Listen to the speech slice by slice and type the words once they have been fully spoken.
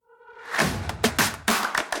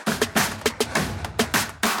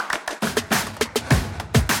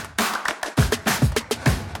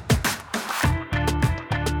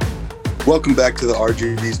Welcome back to the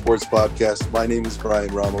RGV Sports Podcast. My name is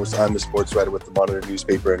Brian Ramos. I'm a sports writer with the Monitor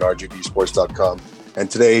newspaper and RGVsports.com. And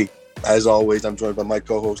today, as always, I'm joined by my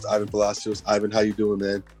co-host, Ivan Palacios. Ivan, how you doing,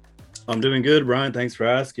 man? I'm doing good, Brian. Thanks for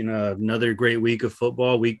asking. Another great week of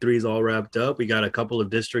football. Week 3 is all wrapped up. We got a couple of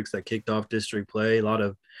districts that kicked off district play. A lot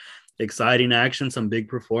of exciting action, some big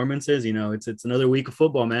performances. It's another week of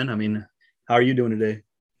football, man. I mean, how are you doing today?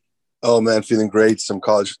 Oh man, feeling great. Some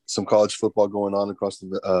college football going on across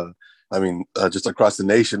the just across the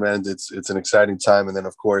nation, man. It's an exciting time. And then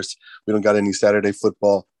of course we don't got any Saturday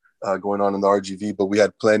football going on in the RGV, but we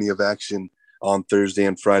had plenty of action on Thursday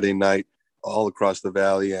and Friday night all across the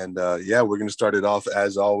valley. And we're going to start it off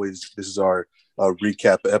as always. This is our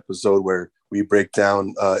recap episode where we break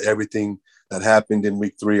down everything that happened in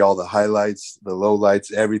week 3, all the highlights, the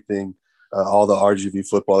lowlights, everything, all the RGV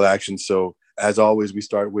football action. So as always, we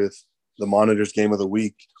start with the Monitors game of the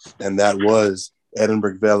week, and that was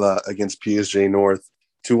Edinburgh Vela against PSG North.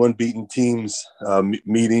 2 unbeaten teams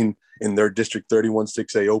meeting in their District 31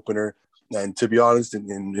 6A opener. And to be honest,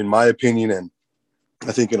 in my opinion, and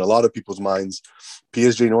I think in a lot of people's minds,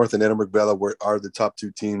 PSG North and Edinburgh Vela are the top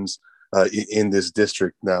 2 teams in this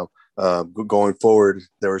district. Now, going forward,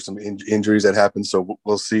 there were some injuries that happened, so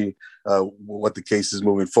we'll see what the case is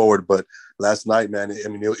moving forward. But last night, man, I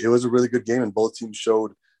mean, it was a really good game, and both teams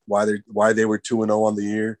showed why they were 2-0 on the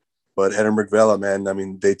year. But Edinburgh Vela, man, I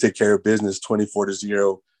mean, they take care of business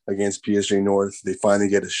 24-0 against PSG North. They finally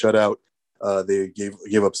get a shutout. They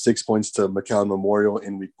gave up 6 points to McAllen Memorial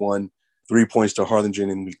in week 1, 3 points to Harlingen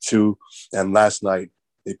in week 2. And last night,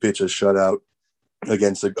 they pitched a shutout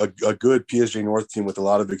against a good PSG North team with a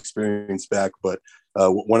lot of experience back. But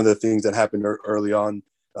one of the things that happened early on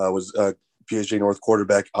was PSG North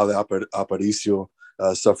quarterback Ale Aparicio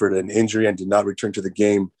suffered an injury and did not return to the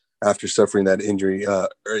game after suffering that injury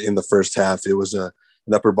in the first half. It was an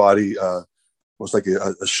upper body, most like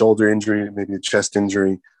a shoulder injury, maybe a chest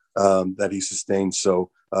injury that he sustained.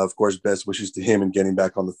 So, of course, best wishes to him in getting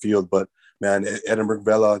back on the field. But, man, Edinburgh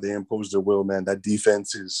Vela, they imposed their will, man. That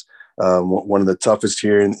defense is one of the toughest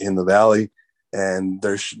here in the Valley. And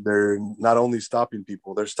they're not only stopping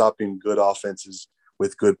people, they're stopping good offenses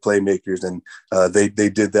with good playmakers. And they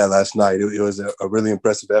did that last night. It was a really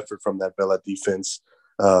impressive effort from that Vela defense.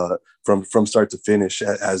 From start to finish,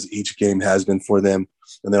 as each game has been for them.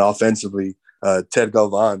 And then offensively, Ted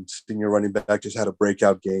Galvan, senior running back, just had a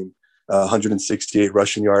breakout game, 168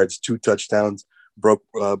 rushing yards, 2 touchdowns, broke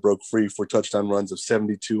free for touchdown runs of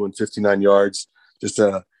 72 and 59 yards. Just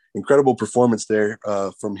an incredible performance there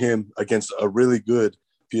from him against a really good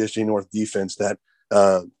PSG North defense that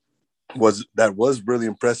was really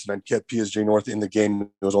impressive and kept PSG North in the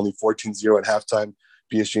game. It was only 14-0 at halftime.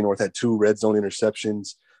 PSG North had 2 red zone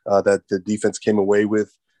interceptions that the defense came away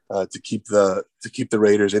with to keep the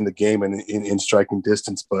Raiders in the game and in striking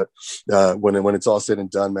distance. But when it's all said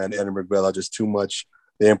and done, man, Edinburgh Vela just too much.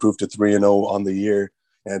 They improved to 3-0 on the year,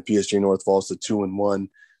 and PSG North falls to 2-1.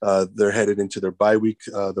 They're headed into their bye week.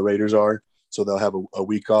 The Raiders are, so they'll have a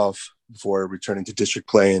week off before returning to district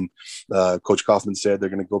play. And Coach Kaufman said they're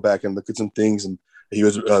going to go back and look at some things, and he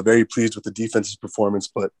was very pleased with the defense's performance,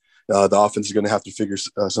 but the offense is going to have to figure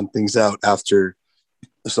some things out after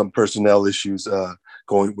some personnel issues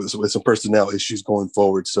with some personnel issues going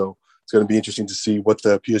forward. So it's going to be interesting to see what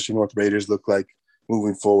the PSG North Raiders look like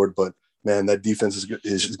moving forward. But man, that defense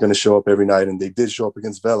is going to show up every night, and they did show up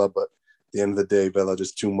against Vela. But at the end of the day, Vela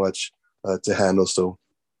just too much to handle. So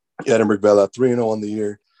Edinburgh Vela 3-0 on the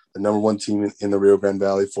year, the number 1 team in the Rio Grande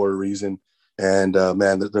Valley for a reason. And,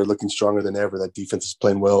 man, they're looking stronger than ever. That defense is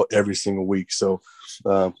playing well every single week. So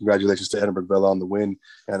congratulations to Edinburgh Vela on the win.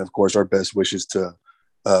 And, of course, our best wishes to,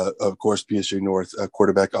 PSG North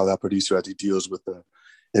quarterback Ale Aparicio as he deals with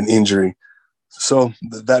an injury. So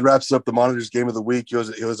that wraps up the Monitors game of the week.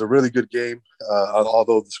 It was a really good game.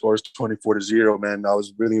 Although the score is 24-0, man, I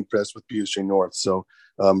was really impressed with PSG North. So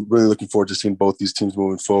really looking forward to seeing both these teams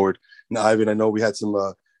moving forward. Now, Ivan, I know we had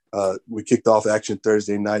we kicked off action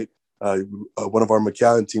Thursday night. One of our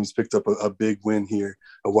McAllen teams picked up a big win here.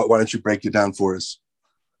 Why don't you break it down for us?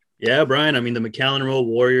 Yeah, Brian. I mean, the McAllen Roll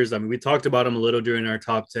Warriors, I mean, we talked about them a little during our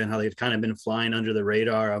top 10, how they've kind of been flying under the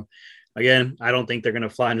radar. Again, I don't think they're going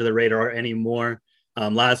to fly under the radar anymore.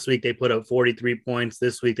 Last week, they put up 43 points.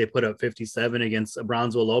 This week, they put up 57 against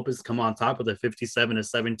Brownsville Lopez, come on top of the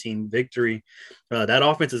 57-17 victory. That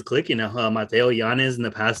offense is clicking now. Mateo Yanez in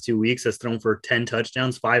the past 2 weeks has thrown for 10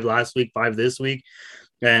 touchdowns, 5 last week, 5 this week.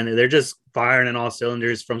 And they're just firing in all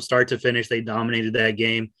cylinders from start to finish. They dominated that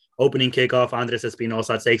game. Opening kickoff, Andres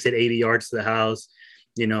Espinosa takes it 80 yards to the house.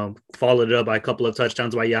 followed it up by a couple of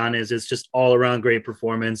touchdowns by Giannis. It's just all around great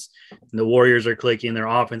performance. And the Warriors are clicking, their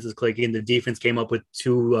offense is clicking. The defense came up with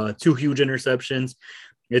two huge interceptions.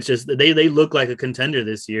 It's just they look like a contender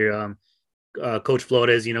this year. Coach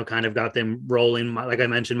Flores, kind of got them rolling. Like I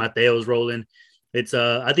mentioned, Mateo's rolling. It's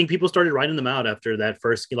I think people started writing them out after that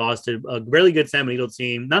first loss to a really good San Benito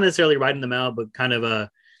team. Not necessarily writing them out, but kind of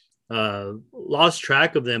lost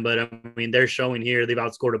track of them. But I mean, they're showing here they've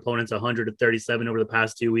outscored opponents 137 over the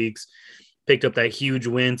past 2 weeks. Picked up that huge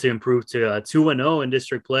win to improve to 2-0 in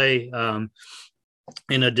district play.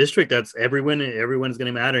 In a district that's everyone's going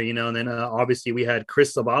to matter, And then obviously we had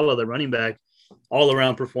Chris Zavala, the running back, all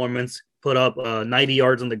around performance, put up 90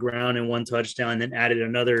 yards on the ground and 1 touchdown, and then added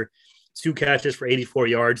another 2 catches for 84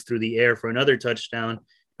 yards through the air for another touchdown.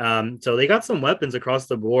 So they got some weapons across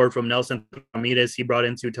the board from Nelson Ramirez. He brought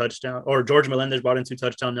in 2 touchdowns, or George Melendez brought in 2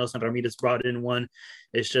 touchdowns. Nelson Ramirez brought in 1.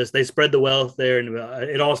 It's just they spread the wealth there, and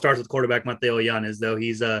it all starts with quarterback Mateo Yanes, though.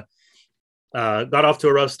 He's got off to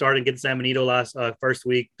a rough start against San Benito first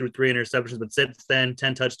week through 3 interceptions, but since then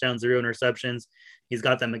 10 touchdowns, 0 interceptions. He's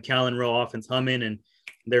got that McAllen row offense humming, and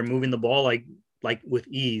they're moving the ball like with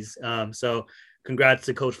ease. So congrats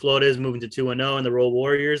to Coach Flores moving to 2-0 and the Roll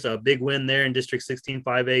Warriors. A big win there in District 16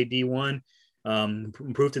 5A D1.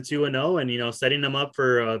 Improved to 2-0 and setting them up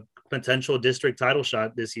for a potential district title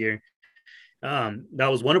shot this year. That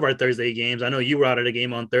was one of our Thursday games. I know you were out at a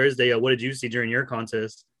game on Thursday. What did you see during your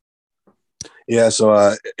contest? Yeah,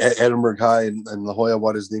 so Edinburgh High and La Jolla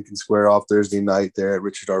Juarez Lincoln square off Thursday night there at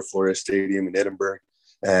Richard R. Flores Stadium in Edinburgh.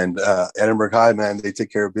 And Edinburgh High, man, they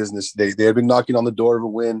take care of business. They had been knocking on the door of a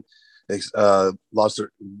win. They lost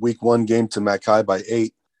their week 1 game to Mackay by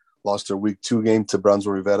 8, lost their week 2 game to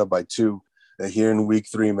Brunswick Rivera by 2. And here in week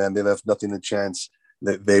 3, man, they left nothing to chance.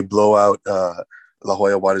 They blow out La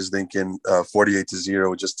Jolla Juarez Lincoln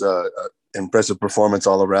 48-0. Just impressive performance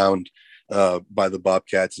all around by the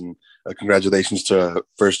Bobcats. And congratulations to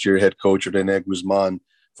first-year head coach Rene Guzman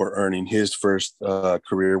for earning his first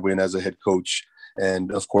career win as a head coach.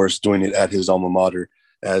 And, of course, doing it at his alma mater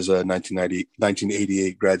as a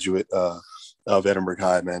 1988 graduate of Edinburgh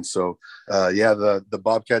High, man. So, the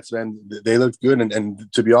Bobcats, man, they looked good.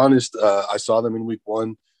 And to be honest, I saw them in week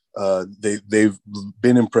 1. They've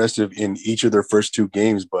been impressive in each of their first 2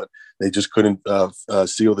 games, but they just couldn't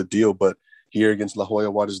seal the deal. But here against La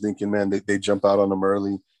Jolla Juarez Lincoln, man, they jump out on them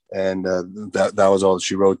early. And that was all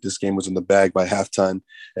she wrote. This game was in the bag by halftime.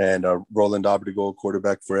 And Roland Abrigo,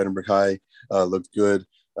 quarterback for Edinburgh High, looked good.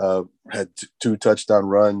 Had 2 touchdown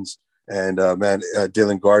runs. And,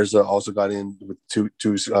 Dylan Garza also got in with two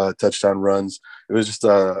touchdown runs. It was just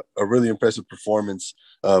a really impressive performance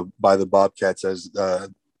by the Bobcats.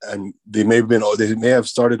 And they may have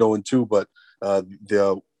started 0-2, but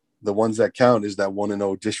the ones that count is that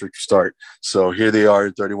 1-0 district start. So here they are,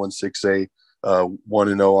 31-6A.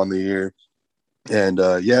 1-0 on the year. And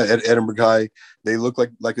at Edinburgh High, they look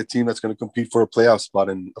like a team that's going to compete for a playoff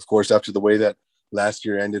spot. And of course, after the way that last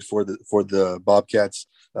year ended for the Bobcats,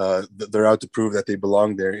 they're out to prove that they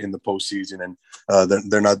belong there in the postseason. And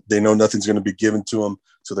they know nothing's going to be given to them,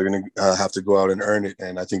 so they're going to have to go out and earn it.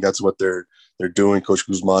 And I think that's what they're doing. Coach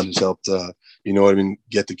Guzman has helped,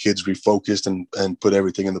 get the kids refocused and put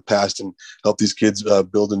everything in the past and help these kids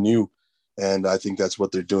build anew. And I think that's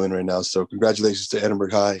what they're doing right now. So congratulations to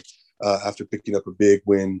Edinburgh High after picking up a big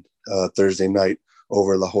win Thursday night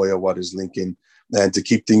over La Jolla Juarez Lincoln. And to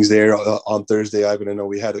keep things there on Thursday, Ivan, I know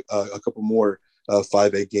we had a couple more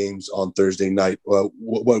 5A games on Thursday night.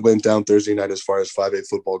 What went down Thursday night as far as 5A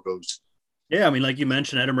football goes? Yeah, I mean, like you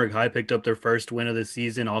mentioned, Edinburgh High picked up their first win of the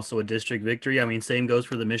season, also a district victory. I mean, same goes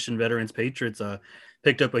for the Mission Veterans Patriots.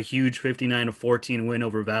 Picked up a huge 59-14 win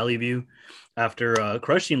over Valley View after a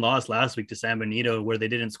crushing loss last week to San Benito, where they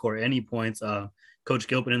didn't score any points. Coach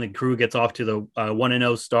Gilpin and the crew gets off to the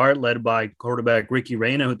 1-0 start, led by quarterback Ricky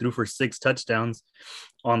Reyna, who threw for 6 touchdowns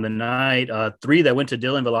on the night. 3 that went to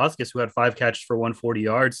Dylan Velasquez, who had 5 catches for 140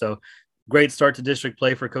 yards. So great start to district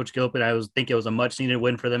play for Coach Gilpin. I think it was a much needed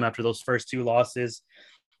win for them after those first 2 losses.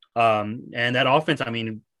 And that offense, I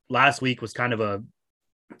mean, last week was kind of an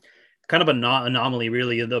anomaly,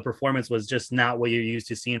 really. The performance was just not what you're used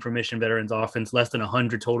to seeing from Mission Veterans offense. Less than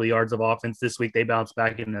 100 total yards of offense. This week they bounced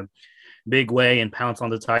back in a big way and pounced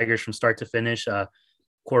on the Tigers from start to finish.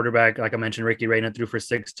 Quarterback, like I mentioned, Ricky Reyna threw for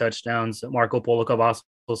 6 touchdowns. Marco Polokov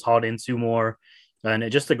was hauled in 2 more.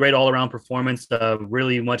 And just a great all-around performance,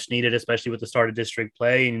 really much needed, especially with the start of district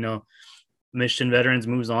play. And, Mission Veterans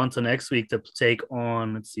moves on to next week to take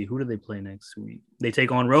on, let's see, who do they play next week? They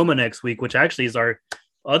take on Roma next week, which actually is our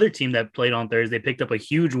other team that played on Thursday. Picked up a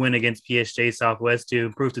huge win against PSJ Southwest to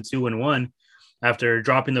improve to 2-1. after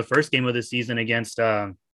dropping the first game of the season against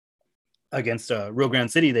Rio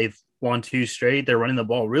Grande City. They've won 2 straight. They're running the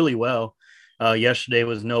ball really well. Yesterday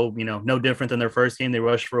was no different than their first game. They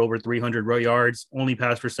rushed for over 300 yards, only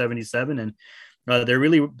passed for 77, and they're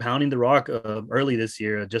really pounding the rock early this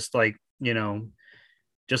year, just like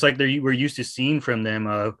we're used to seeing from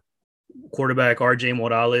them. Quarterback RJ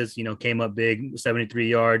Morales, came up big, 73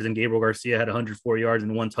 yards, and Gabriel Garcia had 104 yards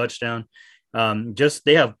and 1 touchdown.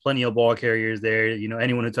 They have plenty of ball carriers there.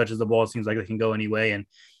 Anyone who touches the ball seems like they can go anyway. And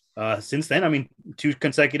since then, 2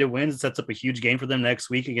 consecutive wins. It sets up a huge game for them next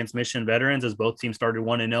week against Mission Veterans, as both teams started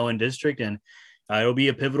 1-0 in district, and it'll be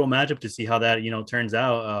a pivotal matchup to see how that turns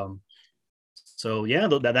out. So yeah,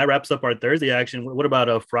 that wraps up our Thursday action. What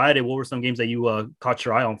about Friday? What were some games that you caught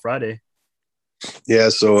your eye on Friday? Yeah,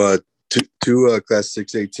 so two Class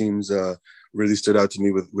 6A teams really stood out to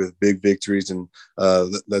me with big victories, and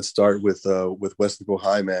let's start with Westlaco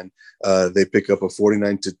High, man. They pick up a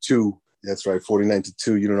 49-2. That's right,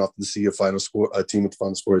 49-2. You don't often see a team with the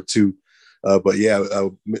final score of 2. But yeah,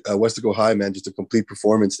 Westlaco High, man, just a complete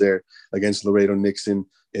performance there against Laredo Nixon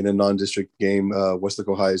in a non-district game.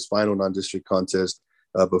 Westlaco High's final non-district contest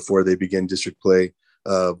before they begin district play.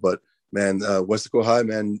 But man, Westlaco High,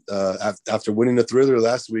 man, after winning the thriller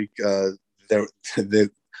last week,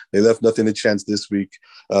 they left nothing to chance this week.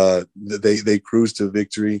 They cruised to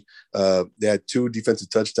victory. They had 2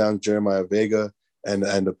 defensive touchdowns, Jeremiah Vega,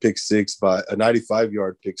 and a pick six by a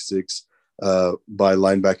 95-yard pick six by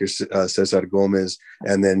linebacker Cesar Gomez.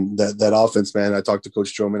 And then that offense, man, I talked to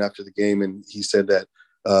Coach Stroman after the game, and he said that,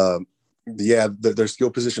 they're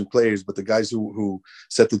skill position players, but the guys who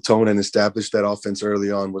set the tone and established that offense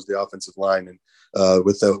early on was the offensive line. And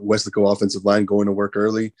with the Westlaco offensive line going to work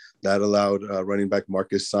early, that allowed running back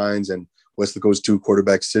Marcus Saenz and Westlaco's 2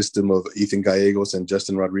 quarterback system of Ethan Gallegos and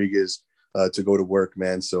Justin Rodriguez to go to work,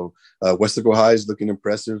 man. So Westlaco High is looking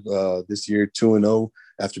impressive this year, 2-0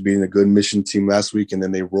 after beating a good Mission team last week, and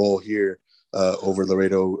then they roll here over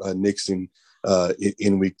Laredo Nixon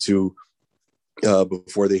in week 2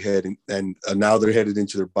 before they head and now they're headed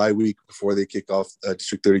into their bye week before they kick off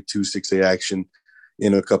District 32 6A action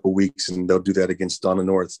in a couple weeks, and they'll do that against Donna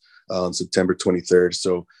North on September 23rd.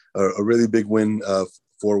 So a really big win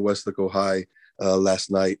for Westlaco High last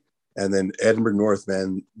night. And then Edinburgh North,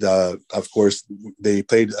 man, of course, they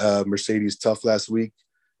played Mercedes tough last week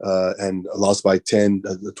and lost by 10,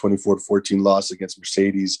 the 24-14 loss against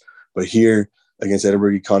Mercedes. But here against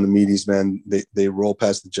Edinburgh Economides, man, they roll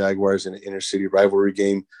past the Jaguars in an inner-city rivalry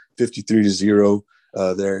game, 53-0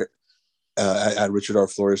 there at Richard R.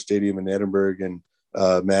 Flores Stadium in Edinburgh. And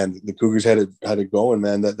man, the Cougars had it going,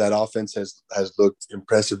 man. That offense has looked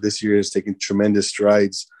impressive this year. Has taken tremendous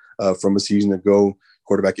strides from a season ago.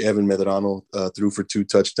 Quarterback Evan Medrano threw for 2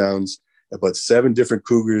 touchdowns, but 7 different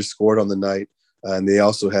Cougars scored on the night. And they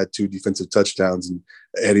also had 2 defensive touchdowns. And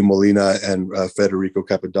Eddie Molina and Federico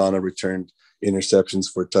Capadonna returned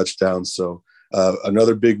interceptions for touchdowns. So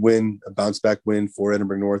another big win, a bounce-back win for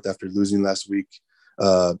Edinburgh North after losing last week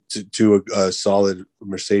to a solid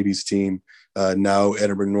Mercedes team. Now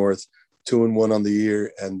Edinburgh North 2-1 on the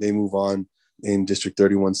year, and they move on in District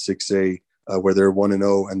 31 6A where they're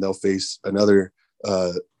 1-0, and they'll face another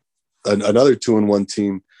 2-1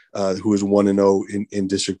 team who is 1-0 in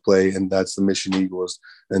district play, and that's the Mission Eagles.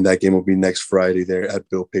 And that game will be next Friday there at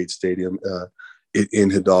Bill Pate Stadium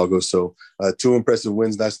in Hidalgo. So 2 impressive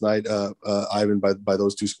wins last night, Ivan, by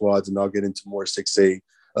those 2 squads, and I'll get into more 6A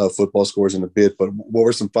football scores in a bit. But what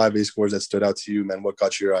were some 5A scores that stood out to you, man? What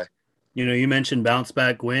caught your eye? You mentioned bounce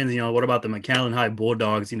back wins. What about the McAllen High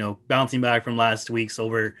Bulldogs? Bouncing back from last week's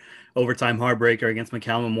overtime heartbreaker against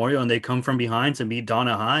McAllen Memorial, and they come from behind to beat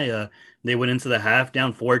Donna High. They went into the half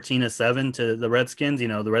down 14-7 to the Redskins.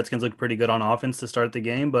 The Redskins looked pretty good on offense to start the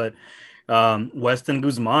game, but Weston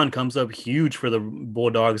Guzman comes up huge for the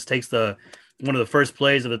Bulldogs, takes one of the first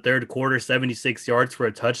plays of the third quarter, 76 yards for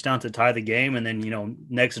a touchdown to tie the game. And then,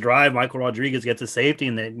 next drive, Michael Rodriguez gets a safety.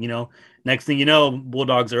 And then, next thing you know,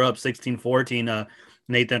 Bulldogs are up 16-14.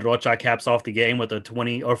 Nathan Rocha caps off the game with a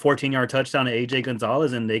 20 or 14-yard touchdown to AJ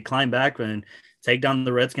Gonzalez, and they climb back and take down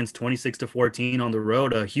the Redskins 26-14 on the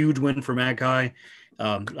road. A huge win for Mac High.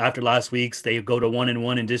 After last week's, they go to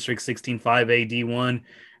 1-1 in District 16 5A D1,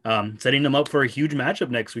 setting them up for a huge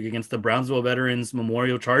matchup next week against the Brownsville Veterans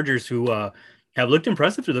Memorial Chargers, who have looked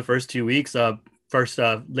impressive through the first 2 weeks.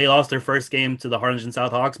 They lost their first game to the Harlingen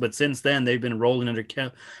South Hawks, but since then they've been rolling under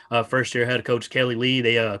first-year head coach Kelly Lee.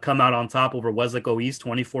 They come out on top over Westlaco East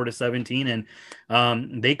 24-17,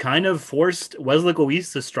 and they kind of forced Westlaco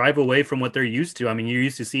East to strive away from what they're used to. I mean, you're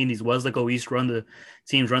used to seeing these Westlaco East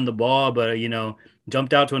teams run the ball, but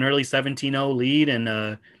jumped out to an early 17-0 lead,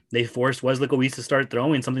 and they forced Wesley Luis to start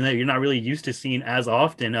throwing, something that you're not really used to seeing as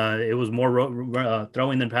often. It was more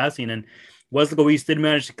throwing than passing, and Wesley Luis did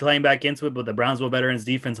manage to climb back into it, but the Brownsville Veterans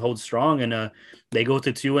defense holds strong, and they go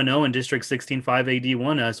to 2-0 in District 16-5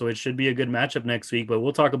 AD1, so it should be a good matchup next week, but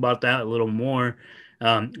we'll talk about that a little more.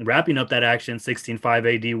 Wrapping up that action, 16-5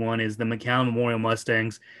 AD1 is the McAllen Memorial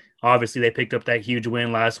Mustangs. Obviously, they picked up that huge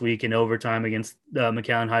win last week in overtime against the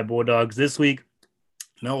McAllen High Bulldogs. This week,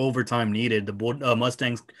 no overtime needed. The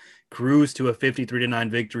Mustangs cruised to a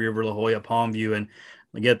 53-9 victory over La Jolla Palmview. And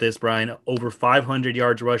get this, Brian, over 500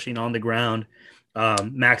 yards rushing on the ground.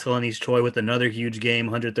 Max Helenis Choi with another huge game,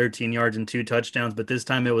 113 yards and 2 touchdowns. But this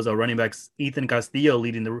time it was a running back, Ethan Castillo,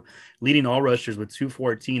 leading all rushers with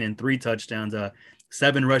 214 and 3 touchdowns.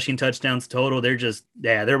 7 rushing touchdowns total.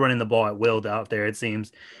 They're running the ball at will out there, it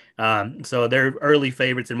seems. So they're early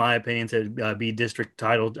favorites, in my opinion, to be district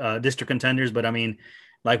contenders. But I mean,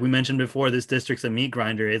 like we mentioned before, this district's a meat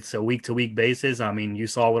grinder. It's a week-to-week basis. I mean, you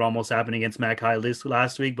saw what almost happened against Mac High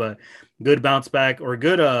last week, but good bounce back, or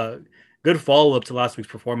good follow-up to last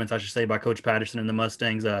week's performance, I should say, by Coach Patterson and the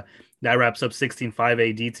Mustangs. That wraps up 16-5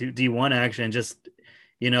 AD D1 action. Just,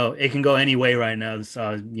 it can go any way right now.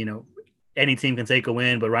 Any team can take a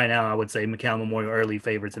win, but right now I would say McAllen Memorial early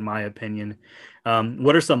favorites, in my opinion.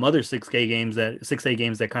 What are some other 6A games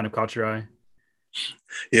that kind of caught your eye?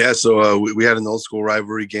 Yeah, so we had an old school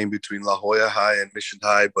rivalry game between La Jolla High and Mission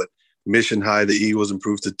High, but Mission High, the Eagles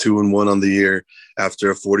improved to 2-1 on the year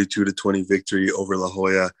after a 42-20 victory over La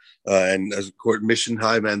Jolla. And as court, Mission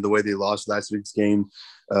High, man, the way they lost last week's game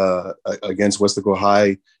against Westaco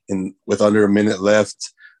High with under a minute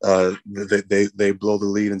left, they blow the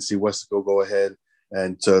lead and see Westaco go ahead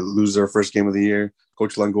and to lose their first game of the year.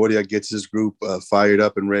 Coach Longoria gets his group fired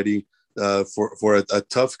up and ready for a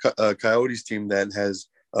tough Coyotes team that has,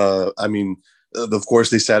 of course,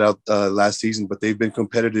 they sat out last season, but they've been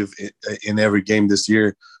competitive in every game this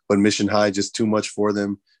year. But Mission High, just too much for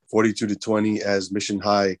them, 42-20 as Mission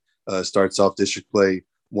High starts off district play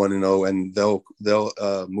 1-0, and they'll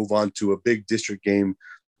move on to a big district game,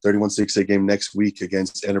 31-6A game next week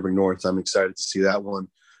against Edinburgh North. I'm excited to see that one.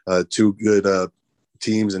 Two good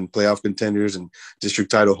teams and playoff contenders and district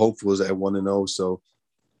title hopefuls at 1-0. So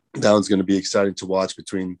that one's going to be exciting to watch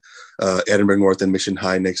between Edinburgh North and Mission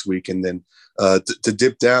High next week. And then to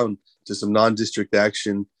dip down to some non-district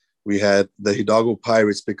action, we had the Hidalgo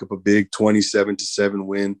Pirates pick up a big 27-7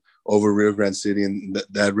 win over Rio Grande City. And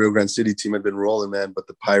that Rio Grande City team had been rolling, man. But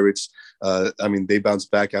the Pirates, they bounced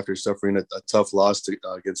back after suffering a tough loss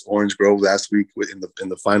against Orange Grove last week in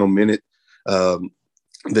the final minute.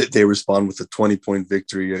 They respond with a 20-point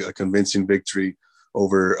victory, a convincing victory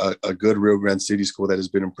over a good Rio Grande City school that has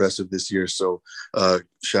been impressive this year. So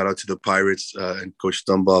shout out to the Pirates and Coach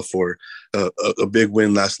Stumbaugh for a big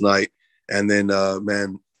win last night. And then,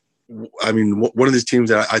 one of these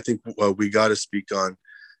teams that I think we got to speak on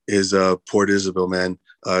is Port Isabel, man.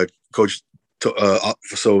 Coach,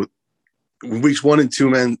 so weeks 1 and 2,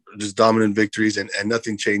 man, just dominant victories, and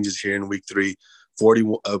nothing changes here in week 3. Port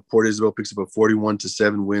Isabel picks up a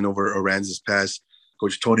 41-7 win over Aransas Pass.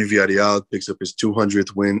 Coach Tony Villarreal picks up his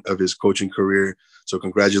 200th win of his coaching career. So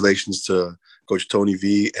congratulations to Coach Tony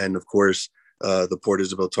V, and of course the Port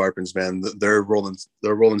Isabel Tarpons, man. They're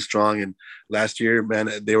rolling strong. And last year, man,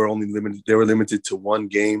 they were limited to 1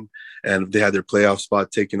 game, and they had their playoff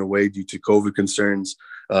spot taken away due to COVID concerns.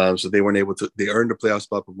 So they weren't able to. They earned a playoff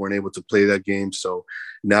spot, but weren't able to play that game. So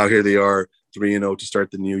now here they are, 3-0 to start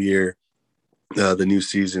the new year. The new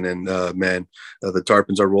season, and the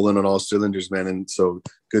Tarpons are rolling on all cylinders, man, and so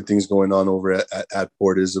good things going on over at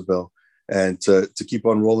Port Isabel. And to keep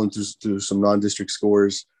on rolling through some non-district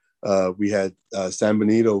scores, we had San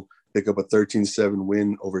Benito pick up a 13-7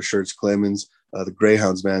 win over Schertz Clemens. The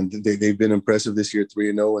Greyhounds, man, they've been impressive this year,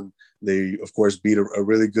 3-0, and they of course beat a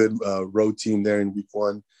really good road team there in week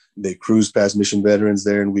 1. They cruised past Mission Veterans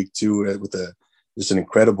there in week 2 with just an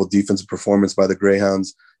incredible defensive performance by the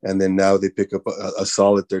Greyhounds. And then now they pick up a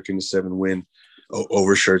solid 13-7 win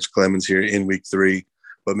over Schertz Clemens here in week 3.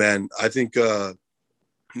 But, man, I think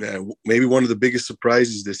maybe one of the biggest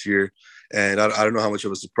surprises this year, and I don't know how much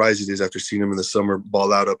of a surprise it is after seeing him in the summer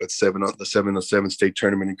ball out up at the 707 state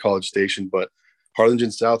tournament in College Station. But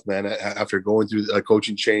Harlingen South, man, after going through a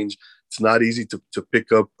coaching change, it's not easy to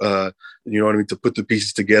pick up, to put the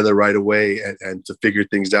pieces together right away and to figure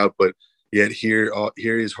things out. But yet here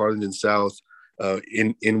is Harlingen South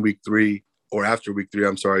in week 3, or after week 3,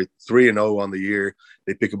 3-0 on the year.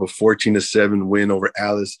 They pick up a 14-7 win over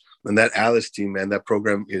Alice. And that Alice team, man, that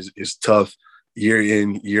program is tough year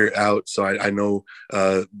in, year out. So I know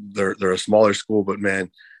they're a smaller school, but, man,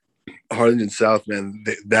 Harlingen South, man,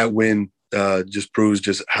 that win just proves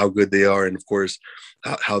just how good they are, and of course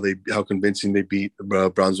how convincing they beat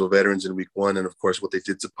Brownsville Veterans in week 1, and of course what they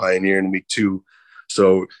did to Pioneer in week 2.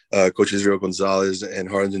 So Coach Israel Gonzalez and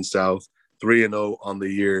Harlingen South 3-0 on the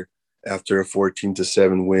year after a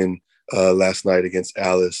 14-7 win last night against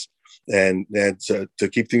Alice. And to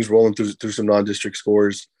keep things rolling through some non-district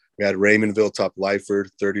scores, we had Raymondville top Lyford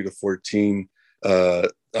 30-14.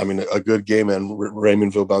 I mean, a good game, and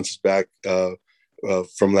Raymondville bounces back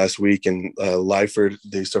from last week, and Lyford,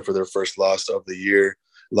 they suffer their first loss of the year.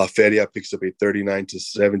 La Feria picks up a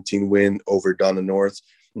 39-17 win over Donna North.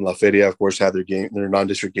 And La Feria, of course, had their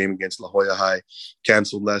non-district game against La Jolla High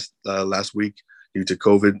canceled last week due to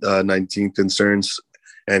COVID-19 concerns,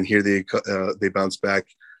 and here they bounce back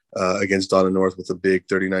against Donna North with a big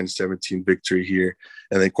 39-17 victory here.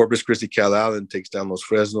 And then Corpus Christi Cal Allen takes down Los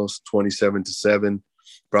Fresnos 27-7.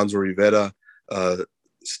 Brownsville Rivera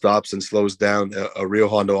stops and slows down a Rio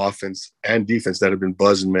Hondo offense and defense that have been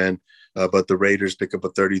buzzing, man. But the Raiders pick up a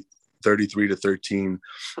 33-13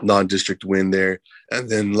 non-district win there. And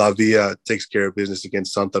then La Villa takes care of business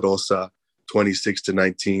against Santa Rosa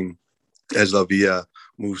 26-19 as La Villa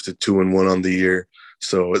moves to 2-1 on the year.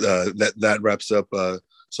 So that wraps up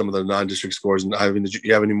some of the non-district scores. And Ivan, did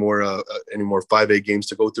you have any more 5A games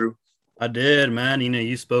to go through? I did, man.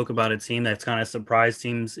 You spoke about a team that's kind of surprised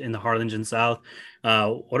teams in the Harlingen South.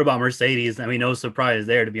 What about Mercedes? I mean, no surprise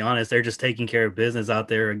there, to be honest. They're just taking care of business out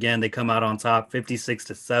there. Again, they come out on top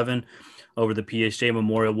 56-7 over the PSJ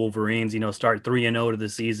Memorial Wolverines. Start 3-0 to the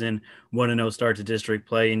season, 1-0 start to district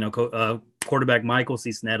play. Quarterback Michael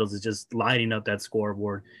C. Sneddles is just lighting up that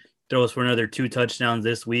scoreboard. Throws for another 2 touchdowns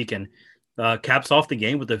this week, and caps off the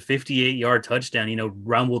game with a 58-yard touchdown.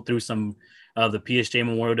 Rumbled through some of the PSJ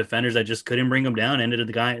Memorial defenders that just couldn't bring him down. Ended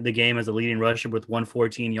the game as a leading rusher with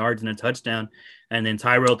 114 yards and a touchdown. And then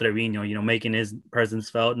Tyrell Trevino, making his presence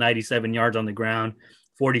felt, 97 yards on the ground,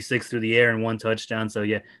 46 through the air, and 1 touchdown. So,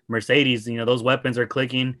 yeah, Mercedes, those weapons are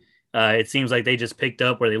clicking. It seems like they just picked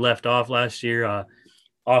up where they left off last year,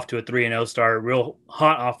 off to a 3-0 start, real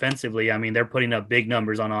hot offensively. I mean, they're putting up big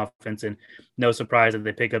numbers on offense, and no surprise that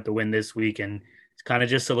they pick up the win this week and kind of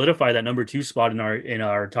just solidify that number 2 spot in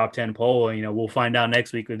our top 10 poll. We'll find out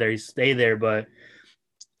next week if they stay there, but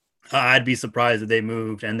I'd be surprised if they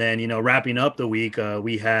moved. And then, wrapping up the week,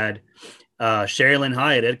 we had Sharyland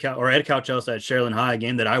High at Edcal Chelsea at Sharyland High, a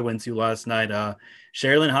game that I went to last night.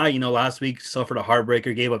 Sharyland High, last week suffered a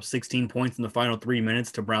heartbreaker, gave up 16 points in the final 3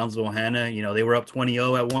 minutes to Brownsville Hanna. They were up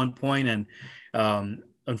 20-0 at one point, and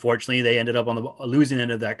unfortunately, they ended up on the losing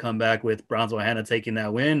end of that comeback with Brownsville Hanna taking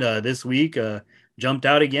that win. This week, jumped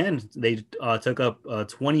out again. They took up a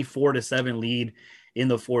 24-7 lead in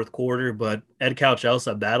the fourth quarter, but Edcal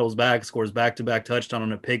Chelsea battles back, scores back-to-back touchdown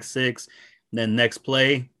on a pick 6. And then next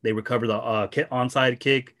play, they recover the onside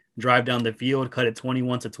kick, drive down the field, cut it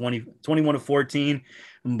 21-14.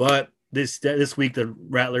 But this week, the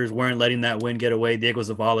Rattlers weren't letting that win get away. Diego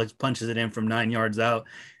Zavala punches it in from 9 yards out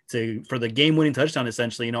for the game-winning touchdown,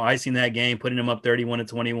 essentially. Icing that game, putting them up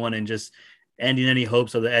 31-21, and just ending any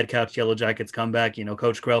hopes of the Edcal Yellow Jackets comeback.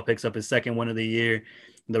 Coach Krell picks up his second win of the year.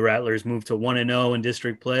 The Rattlers move to 1-0 in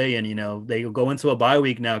district play, and they go into a bye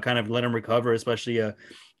week now, kind of let them recover, especially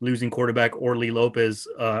losing quarterback Orly Lopez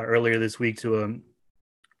earlier this week to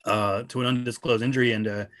an undisclosed injury.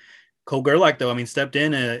 And Cole Gerlach, though, stepped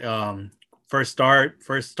in first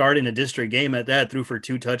start in a district game at that, threw for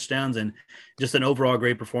 2 touchdowns, and just an overall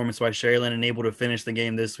great performance by Sharyland, and able to finish the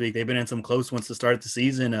game this week. They've been in some close ones to start the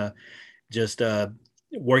season. Just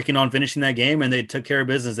working on finishing that game, and they took care of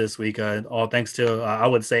business this week. All thanks to, I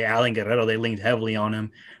would say, Alan Guerrero. They leaned heavily on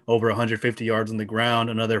him, over 150 yards on the ground,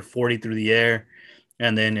 another 40 through the air,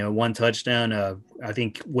 and then 1 touchdown. I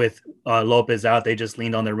think with Lopez out, they just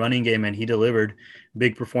leaned on their running game, and he delivered.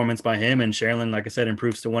 Big performance by him, and Sharyland, like I said,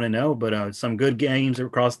 improves to 1-0. But some good games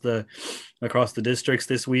across the districts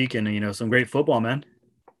this week, and some great football, man.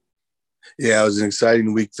 Yeah, it was an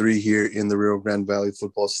exciting week 3 here in the Rio Grande Valley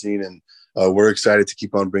football scene, and we're excited to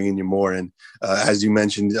keep on bringing you more. And as you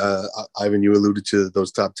mentioned, Ivan, you alluded to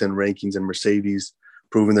those top 10 rankings and Mercedes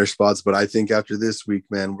proving their spots. But I think after this week,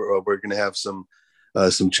 man, we're going to have some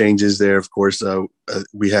changes there. Of course,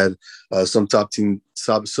 we had some top 10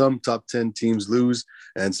 teams lose,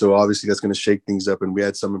 and so obviously that's going to shake things up. And we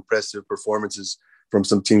had some impressive performances from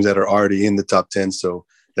some teams that are already in the top 10. So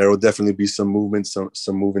there will definitely be some movement,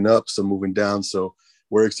 some moving up, some moving down. So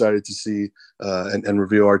we're excited to see and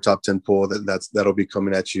reveal our top 10 poll. That'll be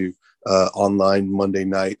coming at you online Monday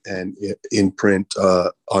night and in print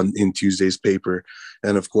in Tuesday's paper.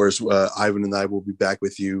 And of course, Ivan and I will be back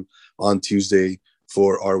with you on Tuesday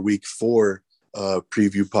for our week 4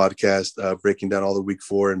 preview podcast, breaking down all the week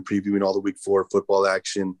 4 and previewing all the week 4 football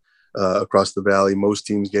action across the valley. Most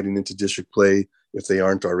teams getting into district play if they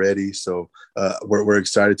aren't already. So we're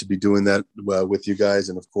excited to be doing that with you guys.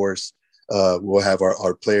 And of course, we'll have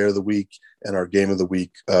our player of the week and our game of the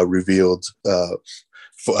week revealed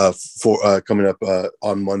for coming up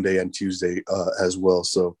on Monday and Tuesday as well.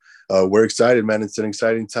 So we're excited, man. It's an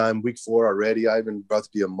exciting time. Week 4 already. Ivan, about to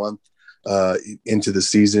be a month into the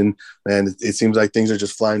season, man. It seems like things are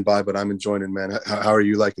just flying by, but I'm enjoying it, man. How are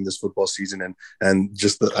you liking this football season and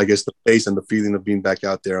just the pace and the feeling of being back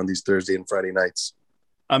out there on these Thursday and Friday nights?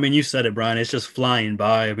 I mean, you said it, Brian. It's just flying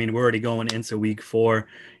by. I mean, we're already going into week 4.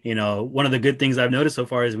 One of the good things I've noticed so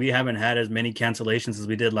far is we haven't had as many cancellations as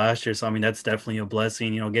we did last year. So, I mean, that's definitely a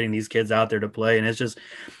blessing, getting these kids out there to play. And it's just,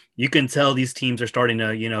 you can tell these teams are starting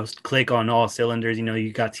to, click on all cylinders.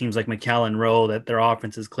 You got teams like McAllen Rowe that their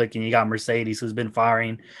offense is clicking. You got Mercedes, who's been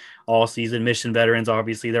firing all season. Mission Veterans,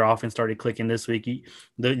 obviously, their offense started clicking this week.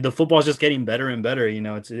 The football is just getting better and better.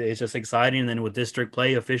 It's just exciting. And then with district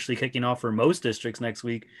play officially kicking off for most districts next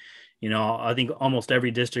week, I think almost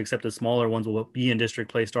every district except the smaller ones will be in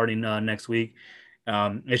district play starting next week.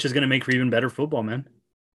 It's just going to make for even better football, man.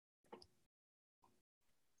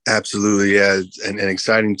 Absolutely, yeah, an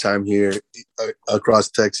exciting time here across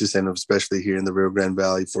Texas and especially here in the Rio Grande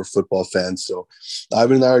Valley for football fans. So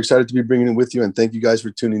Ivan and I are excited to be bringing it with you, and thank you guys for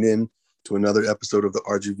tuning in to another episode of the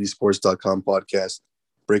RGVsports.com podcast,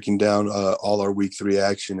 breaking down all our week 3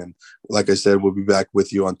 action. And like I said, we'll be back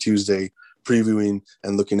with you on Tuesday previewing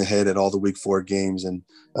and looking ahead at all the week 4 games, and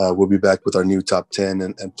we'll be back with our new top 10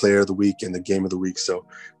 and player of the week and the game of the week. So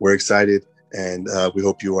we're excited. And we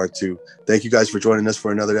hope you are too. Thank you guys for joining us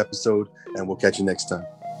for another episode, and we'll catch you next time.